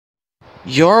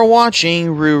You're watching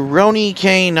Rurouni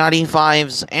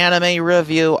K95's anime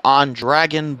review on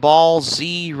Dragon Ball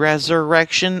Z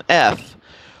Resurrection F.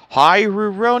 Hi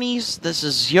Ruronis, this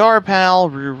is your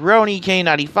pal Rurouni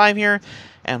K95 here,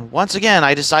 and once again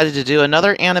I decided to do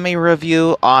another anime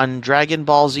review on Dragon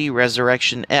Ball Z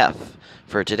Resurrection F.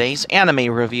 For today's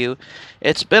anime review,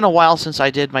 it's been a while since I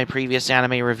did my previous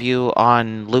anime review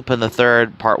on Lupin the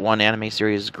Third Part 1 anime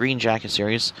series, Green Jacket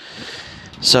series.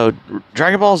 So,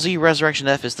 Dragon Ball Z Resurrection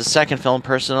F is the second film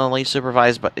personally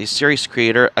supervised by the series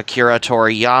creator Akira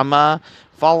Toriyama,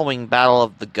 following Battle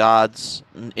of the Gods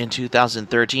in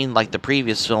 2013. Like the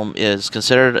previous film, is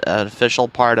considered an official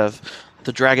part of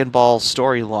the Dragon Ball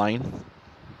storyline.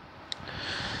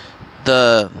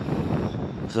 The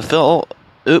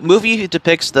movie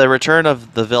depicts the return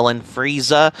of the villain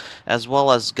Frieza, as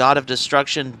well as God of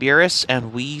Destruction Beerus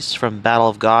and Whis from Battle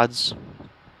of Gods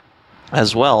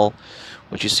as well,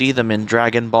 which you see them in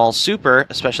Dragon Ball Super,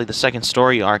 especially the second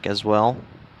story arc as well,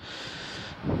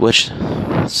 which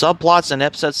subplots and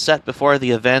episodes set before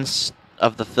the events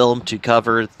of the film to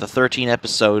cover the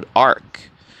 13-episode arc.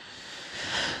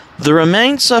 The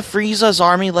remains of Frieza's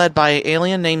army, led by an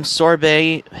alien named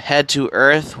Sorbet, head to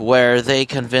Earth, where they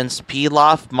convince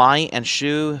Pilaf, Mai, and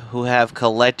Shu, who have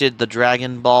collected the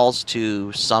Dragon Balls,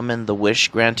 to summon the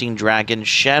wish-granting dragon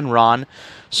Shenron.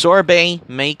 Sorbet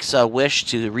makes a wish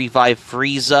to revive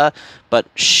Frieza,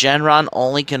 but Shenron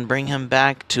only can bring him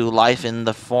back to life in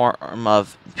the form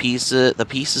of the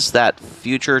pieces that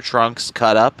future Trunks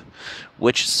cut up,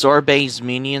 which Sorbet's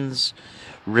minions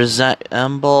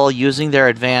resemble, using their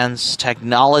advanced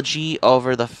technology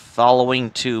over the following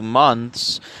 2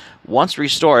 months. Once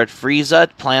restored, Frieza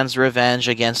plans revenge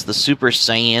against the Super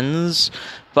Saiyans,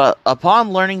 but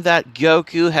upon learning that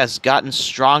Goku has gotten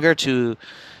stronger to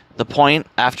the point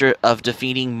of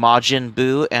defeating Majin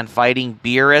Buu and fighting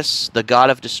Beerus, the God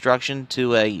of Destruction,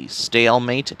 to a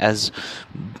stalemate, as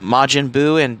Majin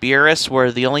Buu and Beerus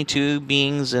were the only 2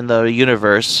 beings in the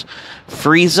universe,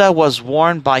 Frieza was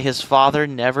warned by his father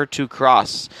never to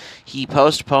cross. He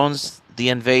postpones the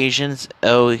invasions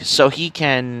so he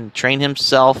can train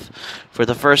himself for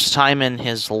the first time in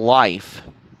his life.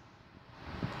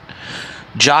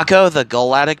 Jocko, the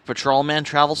Galactic Patrolman,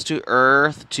 travels to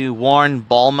Earth to warn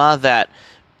Bulma that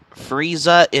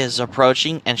Frieza is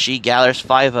approaching, and she gathers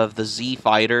 5 of the Z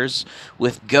Fighters,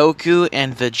 with Goku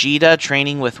and Vegeta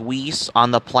training with Whis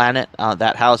on the planet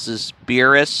that houses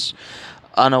Beerus.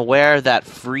 Unaware that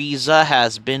Frieza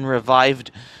has been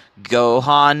revived,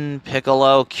 Gohan,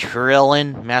 Piccolo,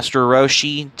 Krillin, Master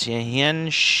Roshi, Tien,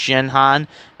 Shenhan,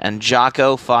 and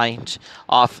Jocko fight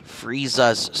off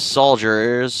Frieza's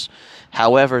soldiers.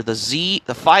 However, the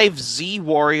 5 Z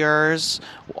warriors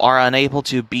are unable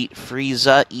to beat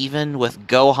Frieza, even with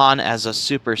Gohan as a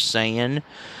Super Saiyan.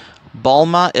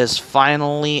 Bulma is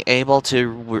finally able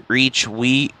to reach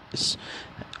Whis.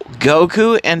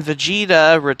 Goku and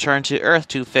Vegeta return to Earth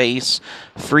to face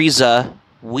Frieza.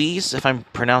 Whis, if I'm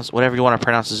pronounced whatever you want to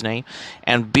pronounce his name,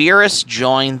 and Beerus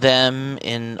join them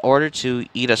in order to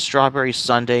eat a strawberry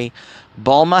sundae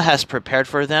Bulma has prepared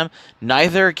for them,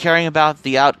 neither caring about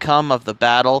the outcome of the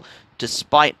battle.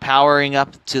 Despite powering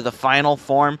up to the final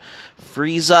form,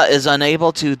 Frieza is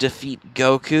unable to defeat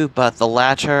Goku, but the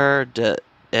latter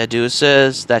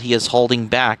deduces that he is holding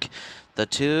back. The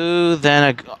 2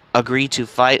 then agree to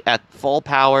fight at full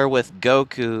power, with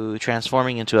Goku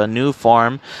transforming into a new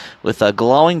form with a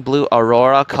glowing blue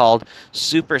aurora called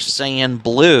Super Saiyan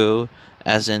Blue,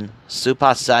 as in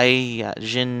Super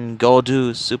Saiyajin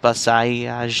Godu Super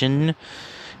Saiyajin,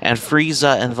 and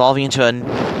Frieza evolving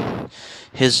into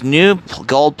his new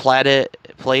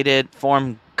gold-plated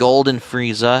form, Golden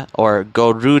Frieza, or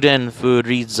Goruden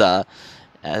Furiza,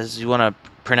 as you want to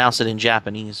pronounce it in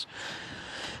Japanese.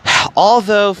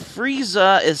 Although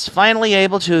Frieza is finally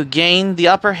able to gain the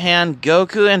upper hand,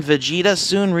 Goku and Vegeta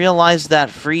soon realize that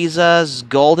Frieza's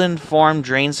golden form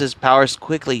drains his powers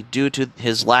quickly due to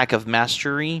his lack of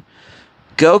mastery.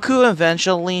 Goku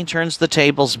eventually turns the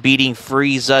tables, beating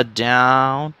Frieza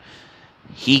down.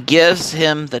 He gives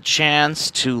him the chance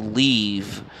to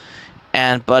leave,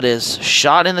 but is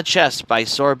shot in the chest by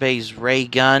Sorbet's ray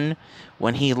gun.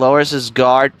 When he lowers his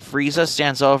guard, Frieza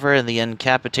stands over the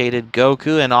incapacitated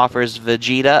Goku and offers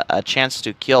Vegeta a chance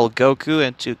to kill Goku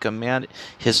and to command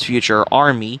his future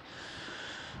army.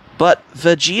 But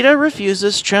Vegeta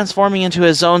refuses, transforming into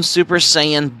his own Super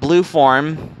Saiyan Blue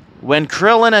form. When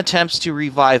Krillin attempts to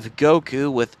revive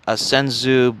Goku with a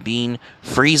Senzu bean,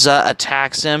 Frieza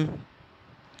attacks him,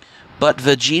 but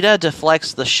Vegeta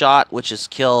deflects the shot,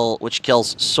 which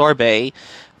kills Sorbet.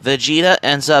 Vegeta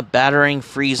ends up battering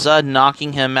Frieza,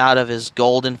 knocking him out of his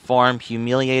golden form,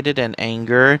 humiliated and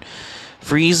angered.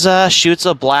 Frieza shoots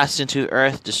a blast into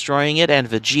Earth, destroying it, and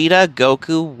Vegeta,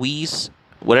 Goku, Whis,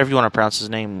 whatever you want to pronounce his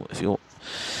name,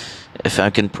 if I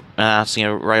can pronounce it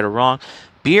right or wrong,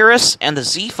 Beerus and the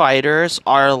Z Fighters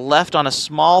are left on a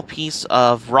small piece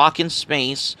of rock in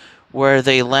space where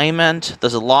they lament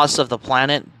the loss of the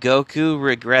planet. Goku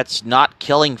regrets not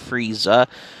killing Frieza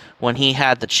when he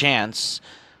had the chance.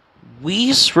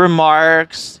 Whis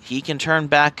remarks he can turn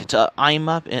back to I'm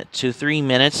up to 3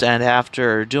 minutes, and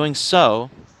after doing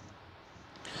so,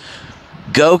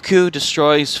 Goku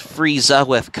destroys Frieza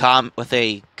with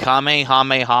a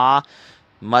Kamehameha,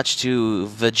 much to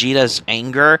Vegeta's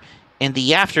anger. In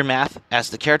the aftermath, as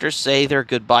the characters say their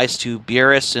goodbyes to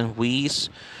Beerus and Whis,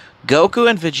 Goku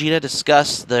and Vegeta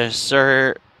discuss the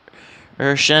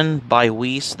assertion by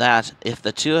Whis that if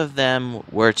the two of them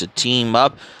were to team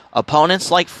up, opponents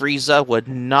like Frieza would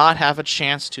not have a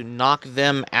chance to knock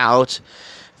them out.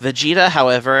 Vegeta,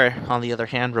 however, on the other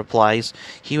hand, replies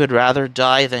he would rather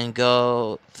die than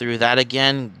go through that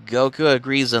again. Goku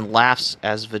agrees and laughs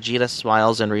as Vegeta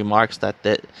smiles and remarks that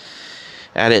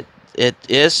it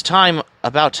is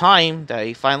about time that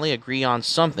they finally agree on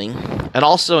something. And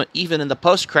also, even in the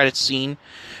post-credits scene,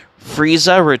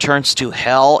 Frieza returns to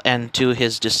Hell and to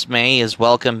his dismay is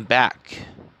welcomed back.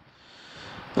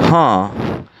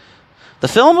 The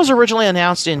film was originally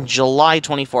announced in July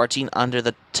 2014 under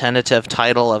the tentative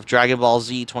title of Dragon Ball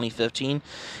Z 2015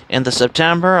 in the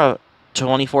September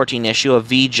 2014 issue of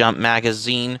V-Jump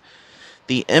magazine.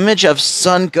 The image of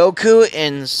Son Goku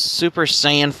in Super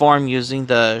Saiyan form using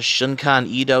the Shunkan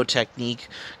Ido technique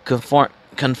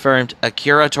confirmed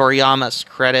Akira Toriyama's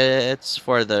credits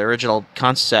for the original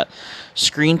concept,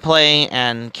 screenplay,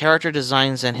 and character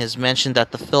designs, and his mention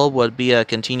that the film would be a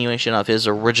continuation of his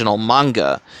original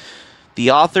manga.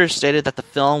 The author stated that the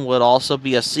film would also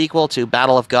be a sequel to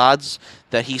Battle of Gods,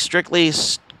 that he strictly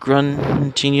scrutinized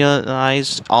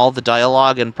all the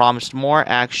dialogue and promised more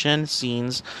action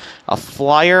scenes. A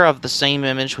flyer of the same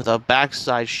image with a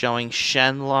backside showing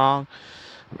Shenlong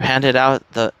handed out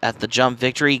at the Jump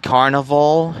Victory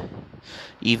Carnival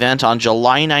event on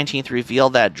July 19th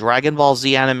revealed that Dragon Ball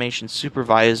Z animation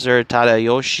supervisor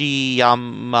Tadayoshi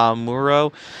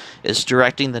Yamamuro is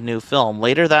directing the new film.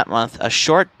 Later that month, a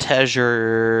short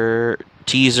teaser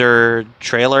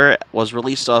trailer was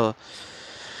released of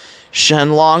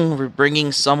Shenlong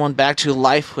bringing someone back to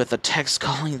life with a text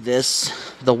calling this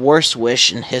the worst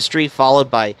wish in history, followed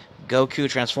by Goku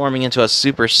transforming into a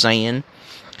Super Saiyan.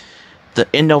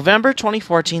 In November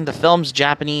 2014, the film's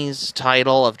Japanese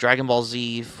title of Dragon Ball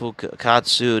Z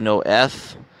Fukatsu no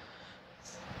F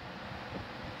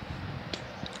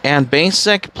and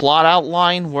basic plot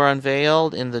outline were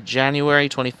unveiled in the January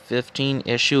 2015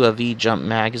 issue of V-Jump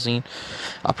magazine.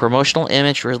 A promotional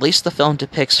image released the film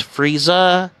depicts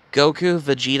Frieza, Goku,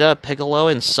 Vegeta, Piccolo,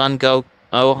 and Son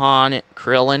Gohan,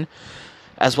 Krillin,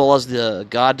 as well as the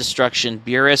God Destruction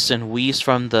Beerus and Whis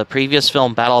from the previous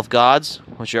film Battle of Gods,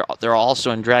 which they're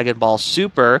also in Dragon Ball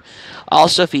Super.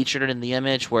 Also featured in the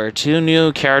image were two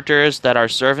new characters that are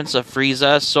servants of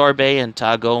Frieza, Sorbet and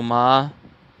Tagoma.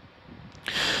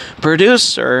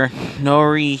 Producer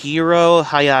Norihiro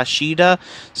Hayashida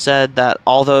said that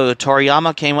although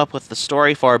Toriyama came up with the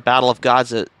story for Battle of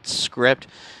Gods' script,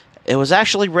 it was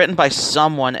actually written by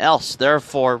someone else.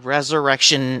 Therefore,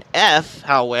 Resurrection F,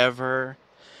 however,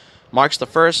 marks the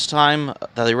first time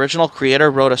that the original creator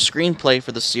wrote a screenplay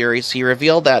for the series. He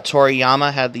revealed that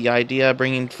Toriyama had the idea of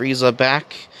bringing Frieza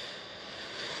back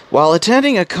while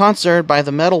attending a concert by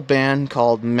the metal band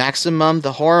called Maximum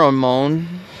the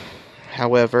Hormone.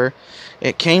 However,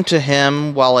 it came to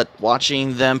him while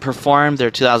watching them perform their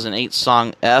 2008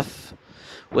 song F,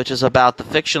 which is about the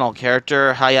fictional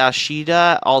character.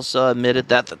 Hayashida also admitted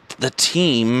that the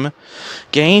team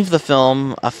gave the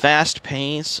film a fast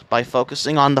pace by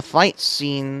focusing on the fight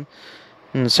scenes,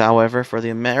 however, for the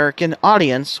American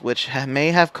audience, which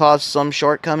may have caused some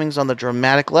shortcomings on the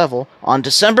dramatic level. On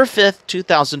December 5th,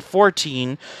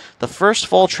 2014, the first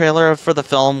full trailer for the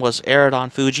film was aired on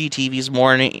Fuji TV's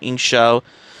morning show,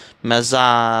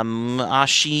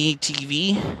 Mazamashi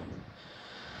TV.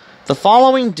 The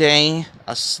following day,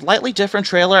 a slightly different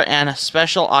trailer and a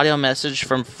special audio message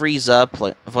from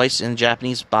Frieza, voiced in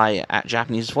Japanese by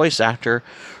Japanese voice actor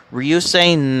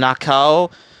Ryusei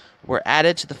Nakao, were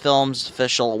added to the film's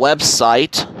official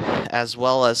website, as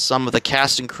well as some of the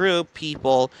cast and crew.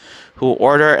 People who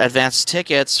order advance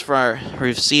tickets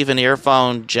receive an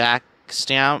earphone jack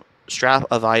strap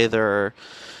of either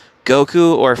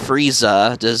Goku or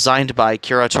Frieza, designed by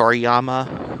Akira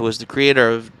Toriyama, who is the creator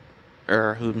of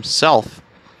himself.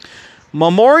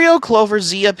 Memorial Clover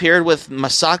Z appeared with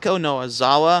Masako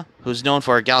Nozawa, who's known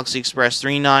for Galaxy Express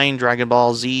 39, Dragon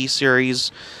Ball Z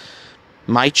series,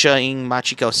 Maicha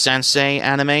Machiko Sensei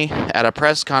anime, at a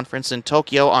press conference in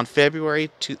Tokyo on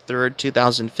February 3rd,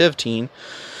 2015,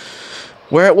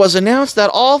 where it was announced that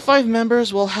all 5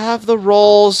 members will have the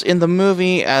roles in the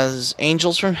movie as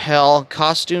Angels from Hell.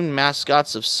 Costume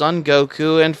mascots of Son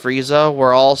Goku and Frieza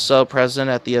were also present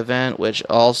at the event, which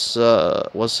also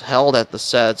was held at the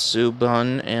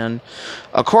Satsubun, and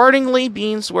accordingly,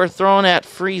 beans were thrown at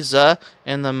Frieza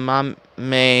in the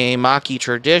Maki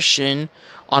tradition.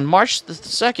 On March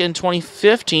 2nd,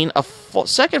 2015, a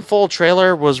second full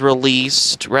trailer was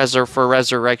released for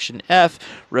Resurrection F,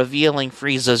 revealing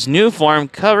Frieza's new form,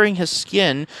 covering his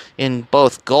skin in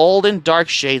both gold and dark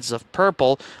shades of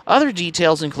purple. Other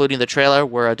details, including the trailer,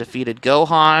 were a defeated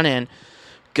Gohan and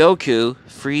Goku,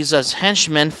 Frieza's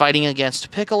henchmen fighting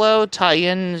against Piccolo,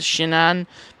 Tien, Shinan,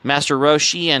 Master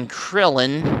Roshi, and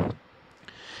Krillin.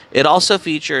 It also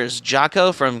features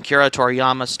Jaco from Akira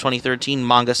Toriyama's 2013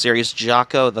 manga series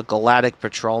Jaco the Galactic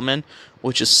Patrolman,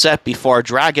 which is set before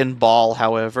Dragon Ball,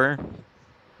 however.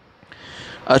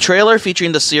 A trailer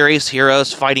featuring the series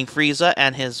heroes fighting Frieza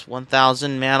and his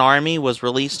 1,000-man army was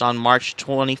released on March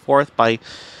 24th by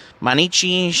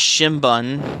Mainichi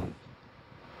Shimbun.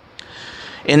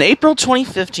 In April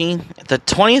 2015, the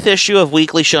 20th issue of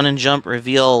Weekly Shonen Jump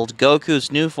revealed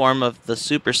Goku's new form of the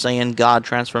Super Saiyan God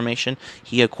transformation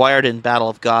he acquired in Battle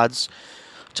of Gods.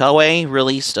 Toei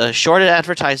released a short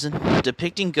advertisement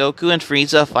depicting Goku and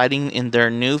Frieza fighting in their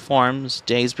new forms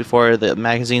days before the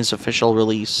magazine's official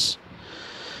release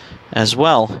as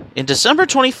well. In December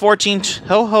 2014,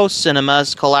 Toho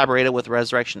Cinemas collaborated with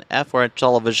Resurrection F for a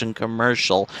television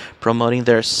commercial promoting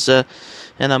their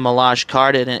Cinemalage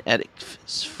card, and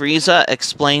Frieza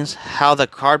explains how the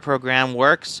card program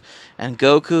works, and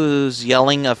Goku's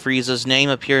yelling of Frieza's name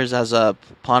appears as a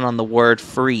pun on the word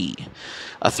free.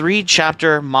 A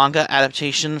 3-chapter manga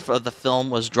adaptation for the film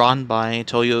was drawn by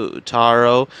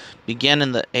Toyotaro, began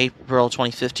in the April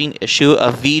 2015 issue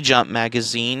of V-Jump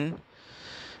magazine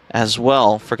as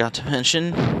well, forgot to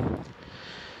mention.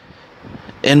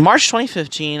 In March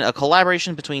 2015, a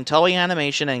collaboration between Toei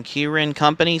Animation and Kirin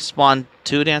Company spawned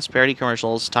 2 dance parody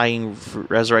commercials tying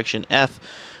Resurrection F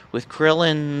with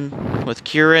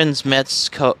Kirin's Mets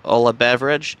Cola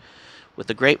beverage, with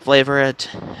the grape flavor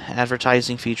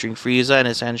advertising featuring Frieza and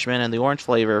his henchmen, and the orange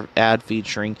flavor ad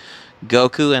featuring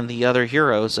Goku and the other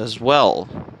heroes as well.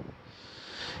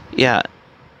 Yeah.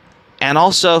 And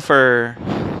also for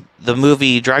the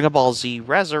movie Dragon Ball Z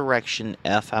Resurrection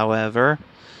F, however,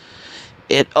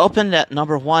 it opened at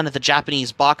number 1 at the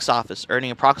Japanese box office,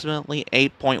 earning approximately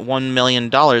 $8.1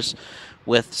 million,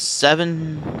 with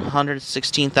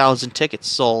 716,000 tickets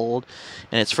sold.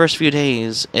 In its first few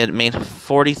days, it made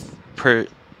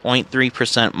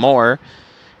 40.3% more,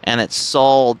 and it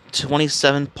sold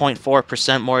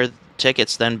 27.4% more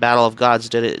tickets than Battle of Gods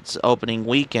did its opening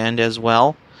weekend as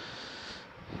well.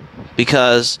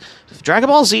 Because Dragon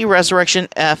Ball Z Resurrection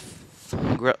F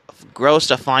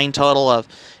grossed a fine total of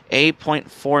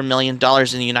 $8.4 million in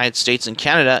the United States and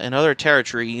Canada and other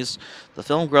territories. The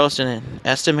film grossed an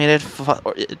estimated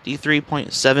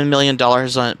 $83.7 million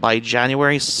by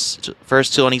January 1st,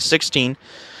 2016.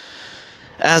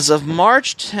 As of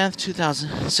March 10th,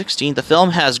 2016, the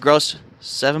film has grossed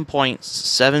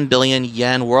 7.7 billion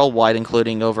yen worldwide,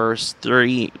 including over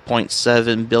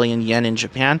 3.7 billion yen in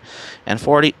Japan and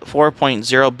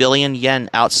 44.0 billion yen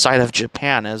outside of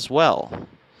Japan as well.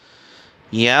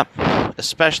 Yep,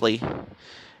 especially.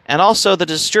 And also the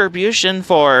distribution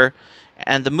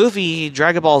and the movie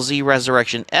Dragon Ball Z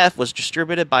Resurrection F was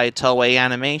distributed by Toei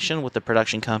Animation with the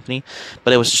production company,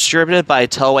 but it was distributed by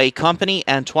Toei Company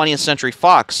and 20th Century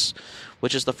Fox,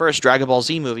 which is the first Dragon Ball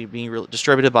Z movie being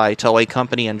distributed by Toei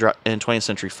Company and 20th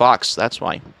Century Fox. That's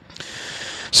why.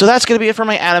 So that's going to be it for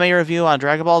my anime review on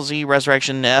Dragon Ball Z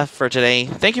Resurrection F for today.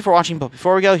 Thank you for watching, but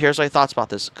before we go, here's my thoughts about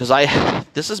this.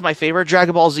 This is my favorite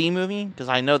Dragon Ball Z movie, because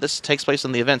I know this takes place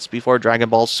in the events before Dragon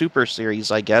Ball Super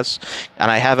series, I guess.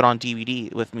 And I have it on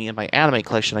DVD with me in my anime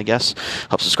collection, I guess.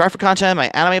 Hope subscribe for content,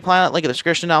 my anime planet, link in the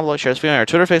description down below. Share this video on our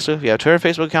Twitter, Facebook. If you have a Twitter,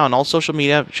 Facebook account, and all social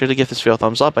media, be sure to give this video a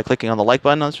thumbs up by clicking on the like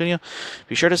button on this video.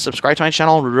 Be sure to subscribe to my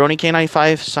channel,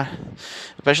 RoniK95.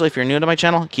 Especially if you're new to my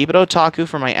channel, keep it otaku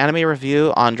for my anime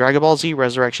review on Dragon Ball Z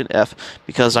Resurrection F,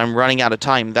 because I'm running out of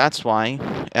time, that's why.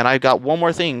 And I've got one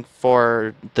more thing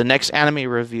for the next anime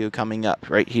review coming up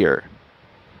right here.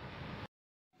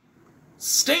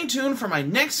 Stay tuned for my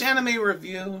next anime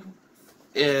review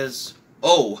is...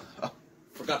 I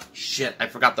forgot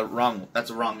the wrong... That's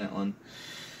the wrong one.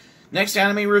 Next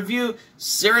anime review,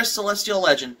 Ceres Celestial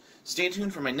Legend. Stay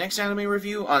tuned for my next anime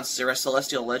review on Ceres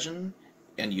Celestial Legend,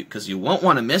 and because you won't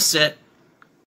want to miss it.